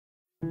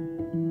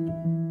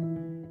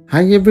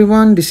Hi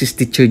everyone, this is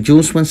Teacher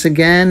Jules once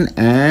again,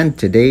 and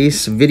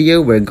today's video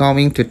we're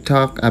going to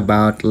talk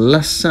about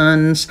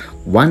lessons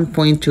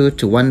 1.2 to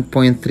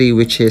 1.3,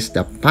 which is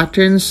the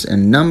patterns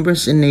and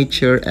numbers in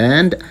nature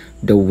and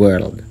the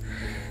world.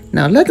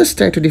 Now let us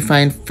try to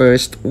define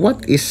first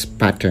what is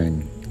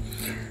pattern.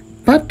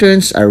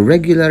 Patterns are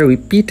regular,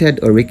 repeated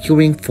or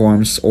recurring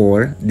forms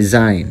or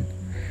design.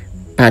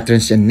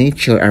 Patterns in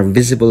nature are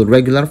visible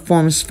regular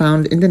forms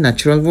found in the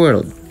natural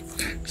world.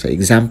 So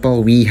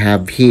example, we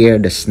have here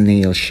the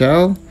snail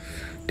shell,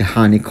 the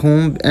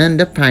honeycomb, and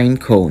the pine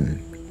cone.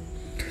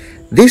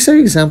 These are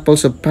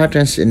examples of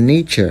patterns in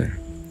nature.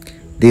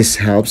 This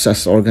helps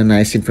us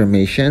organize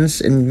information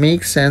and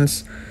make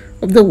sense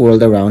of the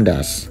world around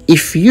us.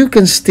 If you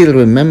can still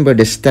remember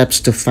the steps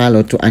to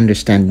follow to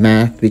understand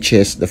math, which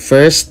is the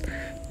first,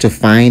 to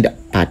find a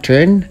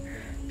pattern,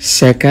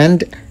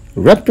 second,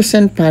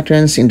 represent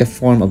patterns in the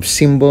form of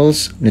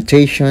symbols,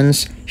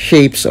 notations,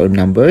 shapes, or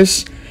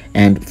numbers,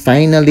 and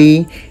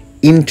finally,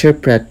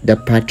 interpret the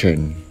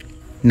pattern.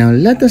 Now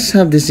let us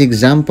have this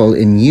example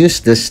and use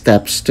the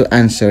steps to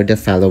answer the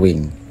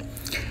following.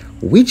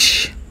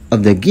 Which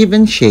of the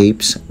given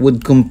shapes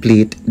would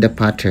complete the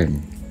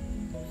pattern?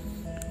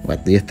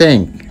 What do you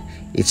think?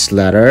 It's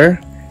letter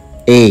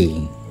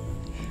A.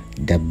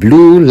 The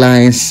blue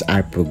lines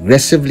are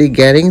progressively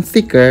getting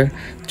thicker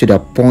to the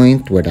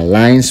point where the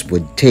lines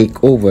would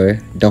take over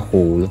the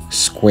whole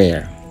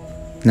square.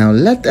 Now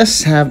let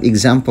us have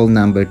example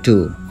number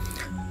 2.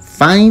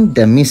 Find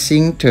the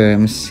missing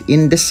terms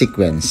in the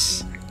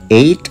sequence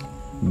 8,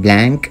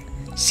 blank,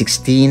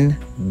 16,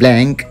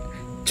 blank,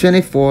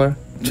 24,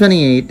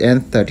 28,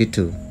 and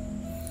 32.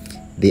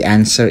 The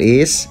answer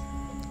is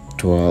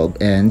 12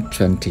 and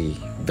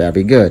 20.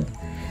 Very good.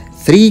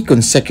 3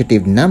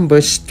 consecutive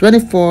numbers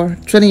 24,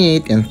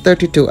 28, and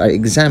 32 are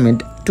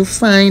examined to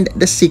find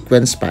the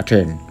sequence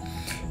pattern.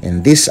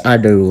 And these are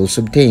the rules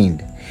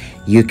obtained.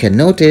 You can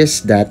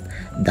notice that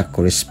the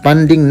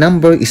corresponding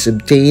number is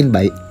obtained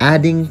by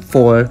adding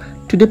 4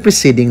 to the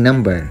preceding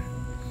number.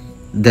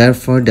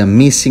 Therefore, the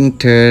missing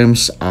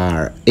terms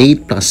are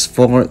 8 plus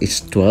 4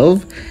 is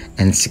 12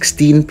 and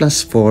 16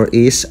 plus 4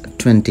 is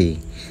 20.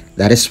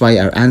 That is why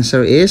our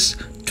answer is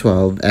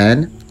 12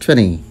 and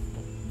 20.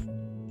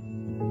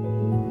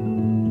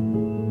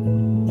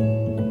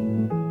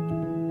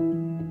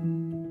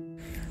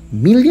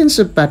 Millions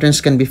of patterns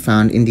can be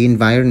found in the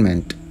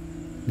environment.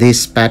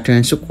 These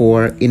patterns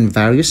occur in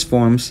various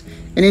forms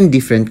and in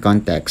different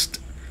contexts,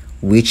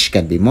 which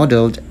can be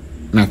modeled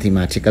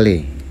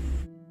mathematically.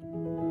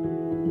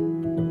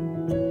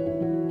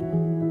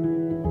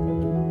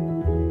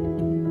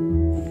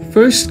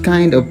 First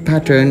kind of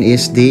pattern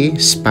is the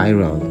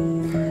spiral.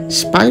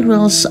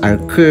 Spirals are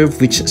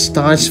curves which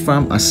starts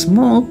from a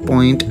small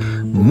point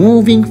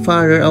moving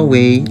farther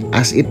away.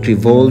 As it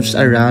revolves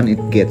around,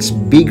 it gets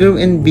bigger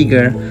and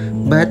bigger,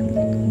 but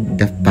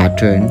the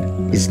pattern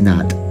is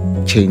not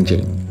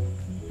changing.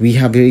 We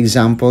have here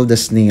example the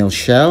snail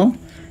shell,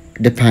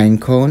 the pine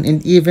cone,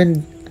 and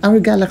even our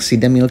galaxy,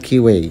 the Milky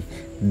Way.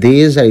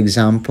 These are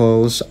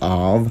examples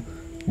of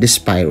the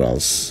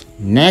spirals.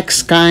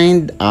 Next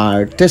kind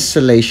are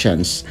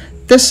tessellations.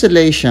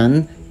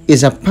 Tessellation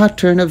is a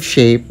pattern of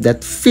shape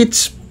that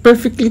fits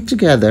perfectly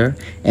together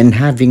and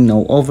having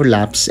no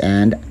overlaps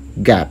and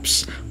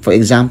gaps. For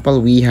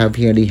example, we have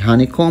here the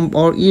honeycomb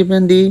or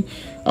even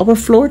our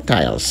floor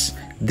tiles.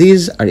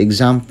 These are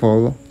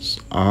examples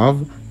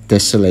of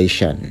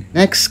tessellation.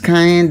 Next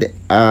kind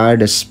are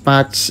the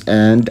spots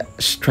and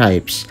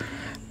stripes.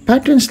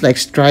 Patterns like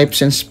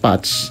stripes and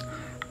spots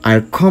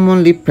are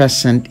commonly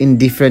present in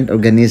different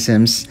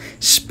organisms,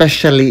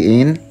 especially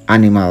in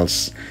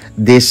animals.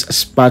 These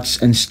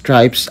spots and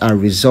stripes are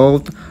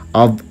result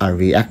of a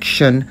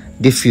reaction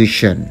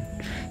diffusion.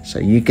 So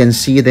you can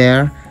see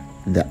there,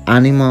 the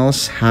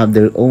animals have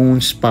their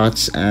own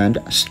spots and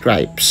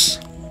stripes.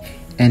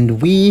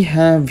 And we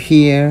have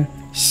here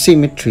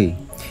symmetry.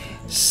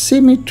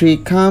 Symmetry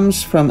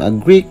comes from a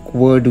Greek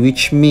word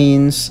which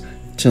means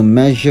to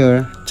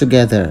measure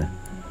together.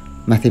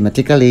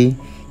 Mathematically,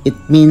 it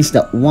means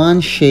that one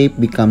shape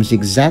becomes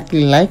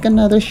exactly like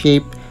another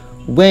shape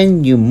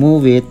when you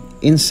move it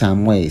in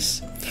some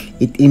ways.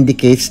 It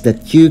indicates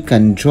that you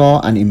can draw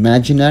an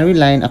imaginary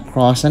line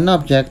across an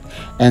object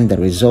and the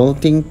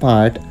resulting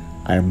part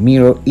are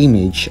mirror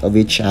image of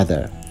each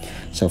other.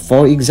 So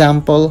for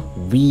example,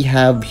 we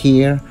have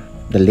here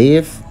the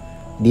leaf,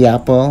 the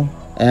apple,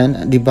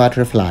 and the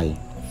butterfly.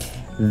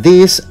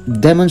 This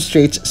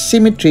demonstrates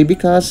symmetry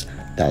because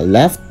the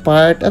left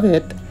part of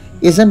it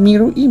is a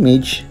mirror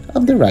image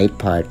of the right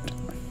part.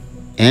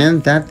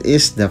 And that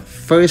is the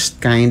first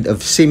kind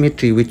of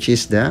symmetry, which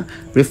is the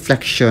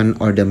reflection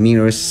or the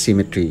mirror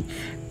symmetry.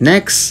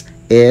 Next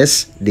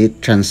is the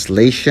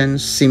translation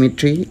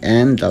symmetry,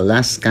 and the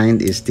last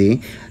kind is the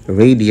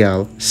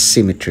radial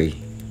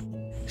symmetry.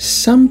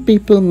 Some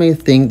people may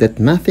think that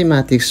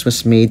mathematics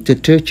was made to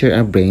torture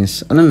our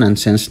brains on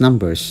nonsense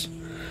numbers.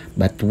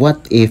 But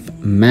what if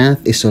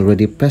math is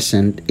already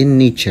present in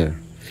nature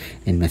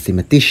and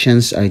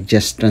mathematicians are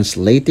just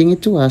translating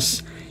it to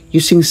us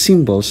using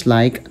symbols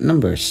like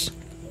numbers.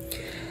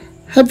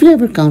 Have you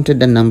ever counted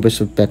the numbers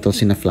of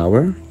petals in a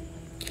flower?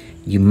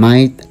 You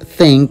might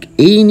think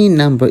any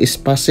number is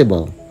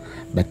possible,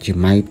 but you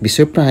might be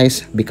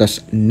surprised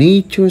because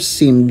nature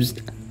seems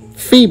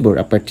favor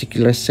a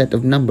particular set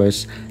of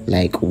numbers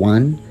like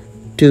 1,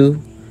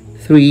 2,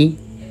 3,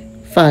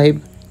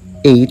 5,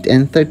 8,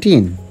 and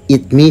 13.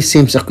 It may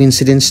seem a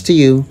coincidence to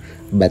you,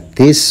 but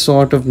these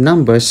sort of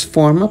numbers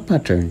form a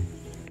pattern.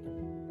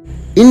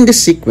 In the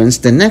sequence,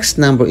 the next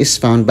number is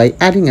found by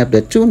adding up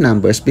the two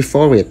numbers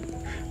before it.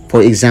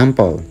 For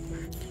example,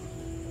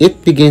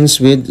 it begins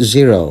with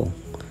 0.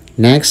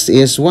 Next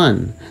is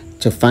 1.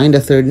 To find the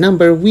third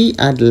number, we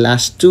add the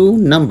last two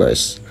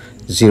numbers.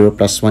 0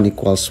 plus 1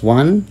 equals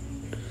 1.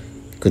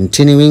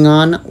 Continuing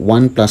on,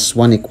 1 plus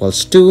 1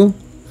 equals 2.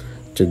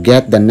 To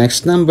get the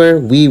next number,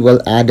 we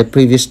will add the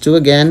previous two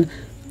again.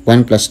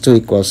 1 plus 2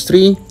 equals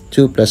 3.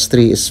 2 plus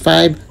 3 is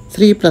 5.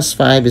 3 plus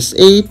 5 is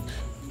 8.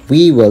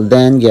 We will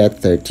then get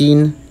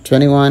 13,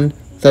 21,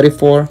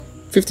 34,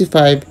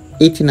 55,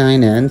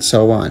 89, and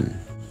so on.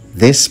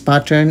 This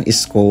pattern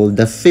is called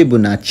the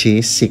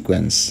Fibonacci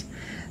sequence.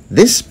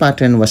 This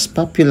pattern was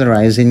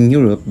popularized in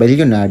Europe by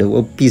Leonardo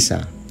of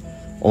Pisa,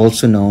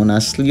 also known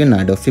as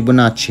Leonardo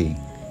Fibonacci.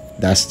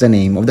 Thus the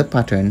name of the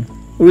pattern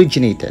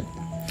originated.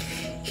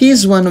 He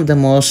is one of the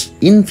most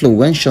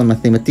influential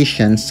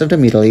mathematicians of the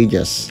Middle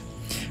Ages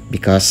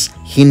because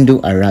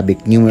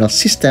Hindu-Arabic numeral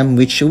system,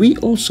 which we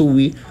also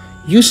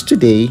use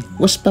today,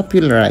 was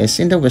popularized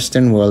in the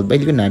Western world by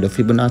Leonardo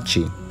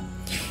Fibonacci.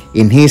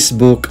 In his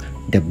book,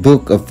 The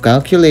Book of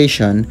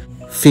Calculation,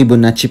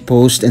 Fibonacci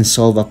posed and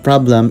solved a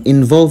problem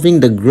involving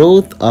the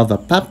growth of a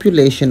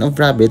population of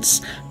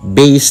rabbits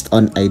based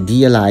on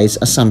idealized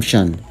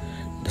assumption.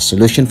 The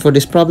solution for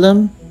this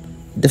problem?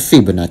 The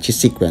Fibonacci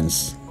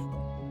sequence.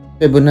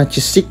 Fibonacci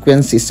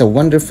sequence is a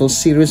wonderful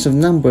series of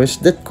numbers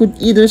that could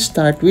either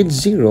start with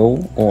 0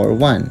 or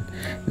 1.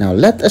 Now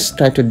let us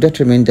try to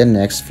determine the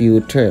next few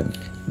terms.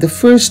 The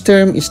first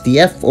term is the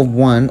f of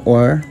 1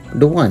 or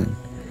the 1.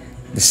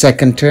 The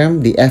second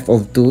term, the f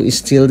of 2, is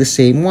still the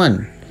same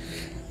 1.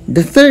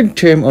 The third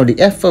term or the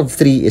f of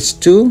 3 is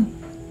 2,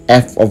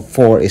 f of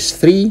 4 is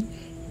 3,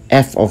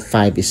 f of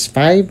 5 is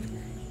 5,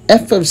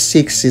 f of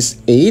 6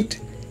 is 8,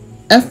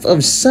 f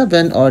of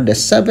 7 or the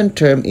seventh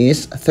term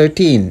is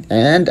 13,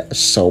 and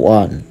so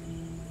on.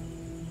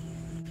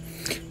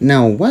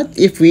 Now, what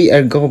if we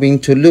are going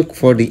to look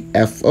for the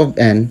f of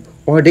n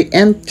or the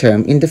nth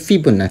term in the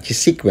Fibonacci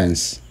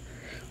sequence?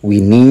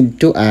 We need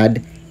to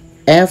add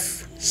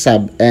f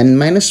sub n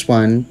minus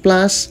 1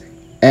 plus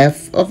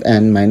f of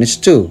n minus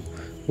 2,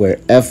 where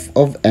f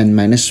of n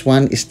minus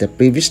 1 is the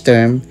previous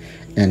term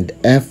and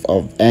f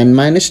of n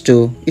minus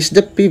 2 is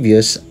the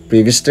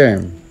previous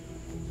term.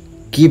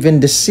 Given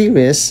the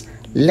series,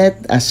 let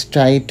us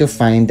try to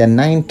find the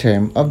ninth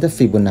term of the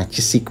Fibonacci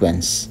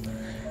sequence.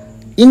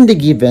 In the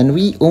given,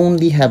 we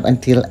only have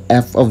until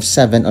f of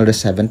 7 or the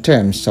seventh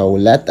term, so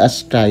let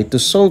us try to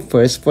solve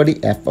first for the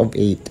f of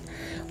 8.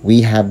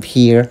 We have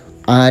here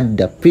add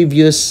the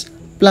previous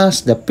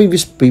plus the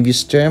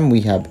previous term.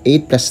 We have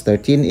 8 plus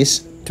 13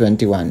 is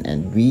 21,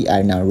 and we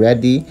are now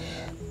ready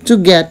to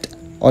get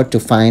or to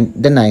find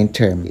the ninth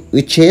term,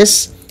 which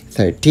is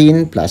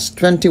 13 plus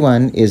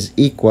 21 is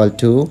equal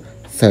to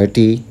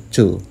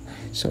 32.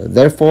 So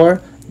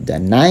therefore, the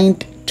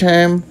ninth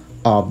term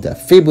of the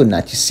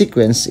Fibonacci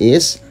sequence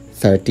is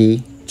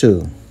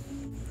 32.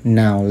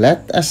 Now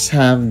let us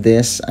have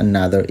this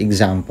another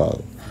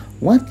example.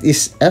 What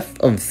is f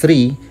of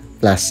 3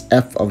 plus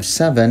f of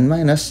 7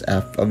 minus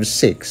f of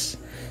 6?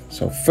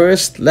 So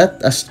first,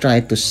 let us try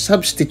to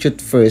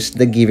substitute first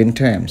the given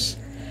terms.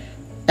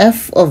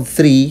 F of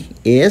 3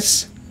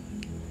 is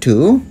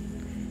 2,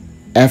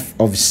 f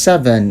of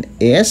 7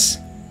 is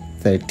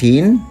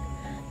 13,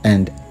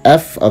 and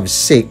f of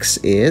 6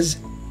 is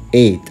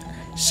 8.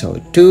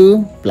 So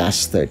 2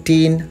 plus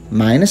 13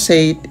 minus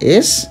 8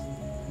 is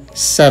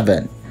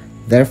 7.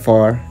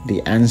 Therefore,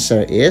 the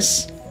answer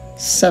is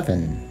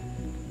 7.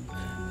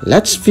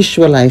 Let's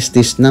visualize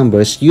these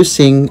numbers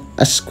using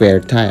a square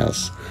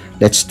tiles.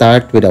 Let's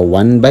start with a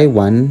 1 by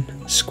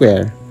 1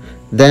 square,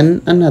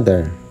 then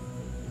another.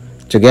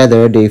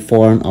 Together, they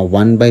form a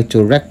 1 by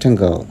 2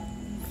 rectangle.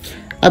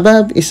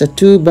 Above is a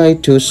 2 by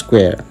 2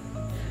 square.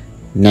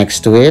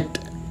 Next to it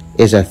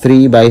is a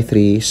 3 by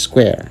 3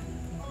 square.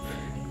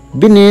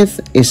 Beneath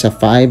is a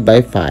 5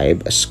 by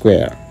 5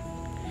 square.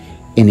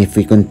 And if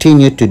we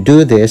continue to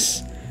do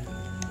this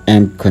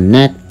and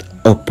connect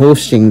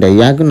opposing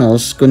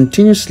diagonals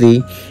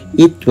continuously,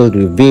 it will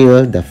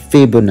reveal the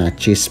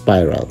Fibonacci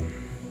spiral.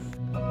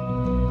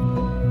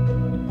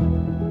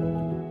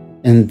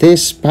 And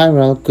this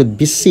spiral could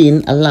be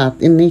seen a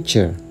lot in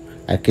nature,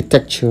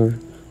 architecture,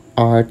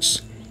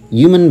 arts,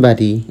 human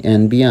body,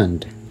 and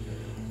beyond.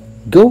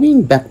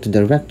 Going back to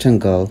the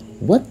rectangle,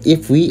 what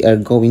if we are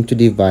going to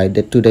divide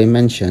the two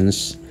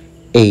dimensions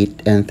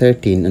 8 and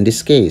 13 in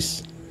this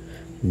case?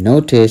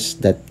 Notice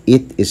that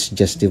it is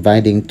just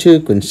dividing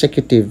two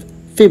consecutive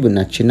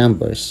Fibonacci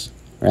numbers,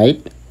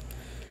 right?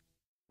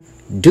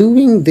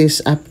 Doing this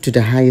up to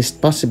the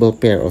highest possible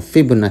pair of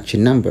Fibonacci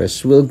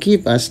numbers will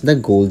give us the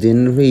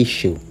golden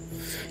ratio.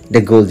 The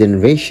golden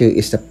ratio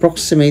is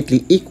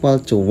approximately equal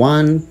to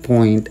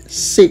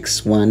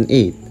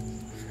 1.618,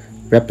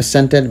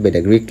 represented by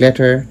the Greek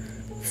letter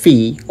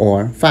phi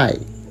or phi.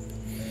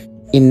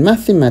 In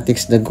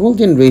mathematics, the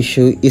golden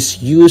ratio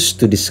is used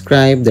to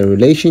describe the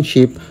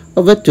relationship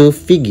of the two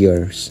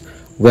figures,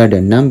 where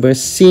the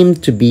numbers seem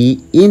to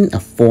be in a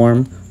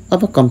form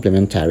of a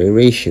complementary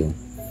ratio.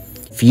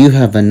 If you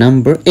have a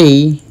number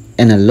A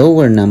and a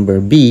lower number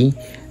B,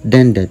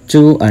 then the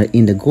two are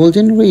in the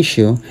golden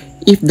ratio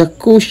if the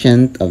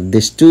quotient of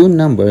these two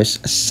numbers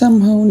is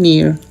somehow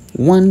near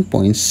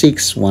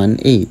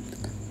 1.618.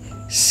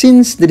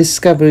 Since the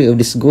discovery of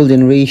this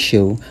golden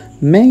ratio,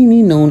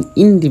 many known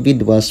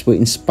individuals were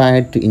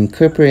inspired to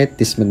incorporate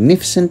this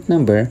magnificent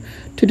number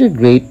to their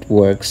great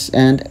works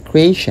and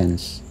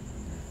creations.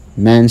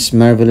 Man's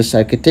marvelous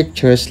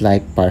architectures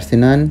like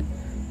Parthenon,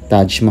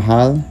 Taj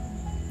Mahal,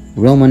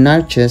 Roman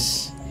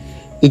arches,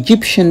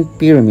 Egyptian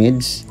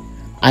pyramids,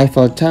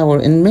 Eiffel Tower,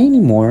 and many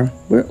more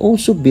were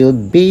also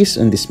built based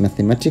on this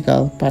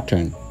mathematical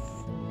pattern.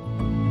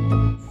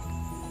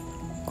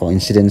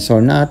 Coincidence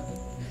or not,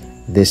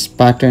 this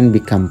pattern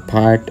become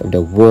part of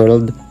the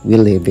world we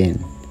live in.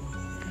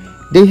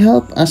 They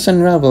help us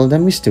unravel the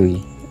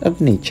mystery of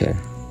nature.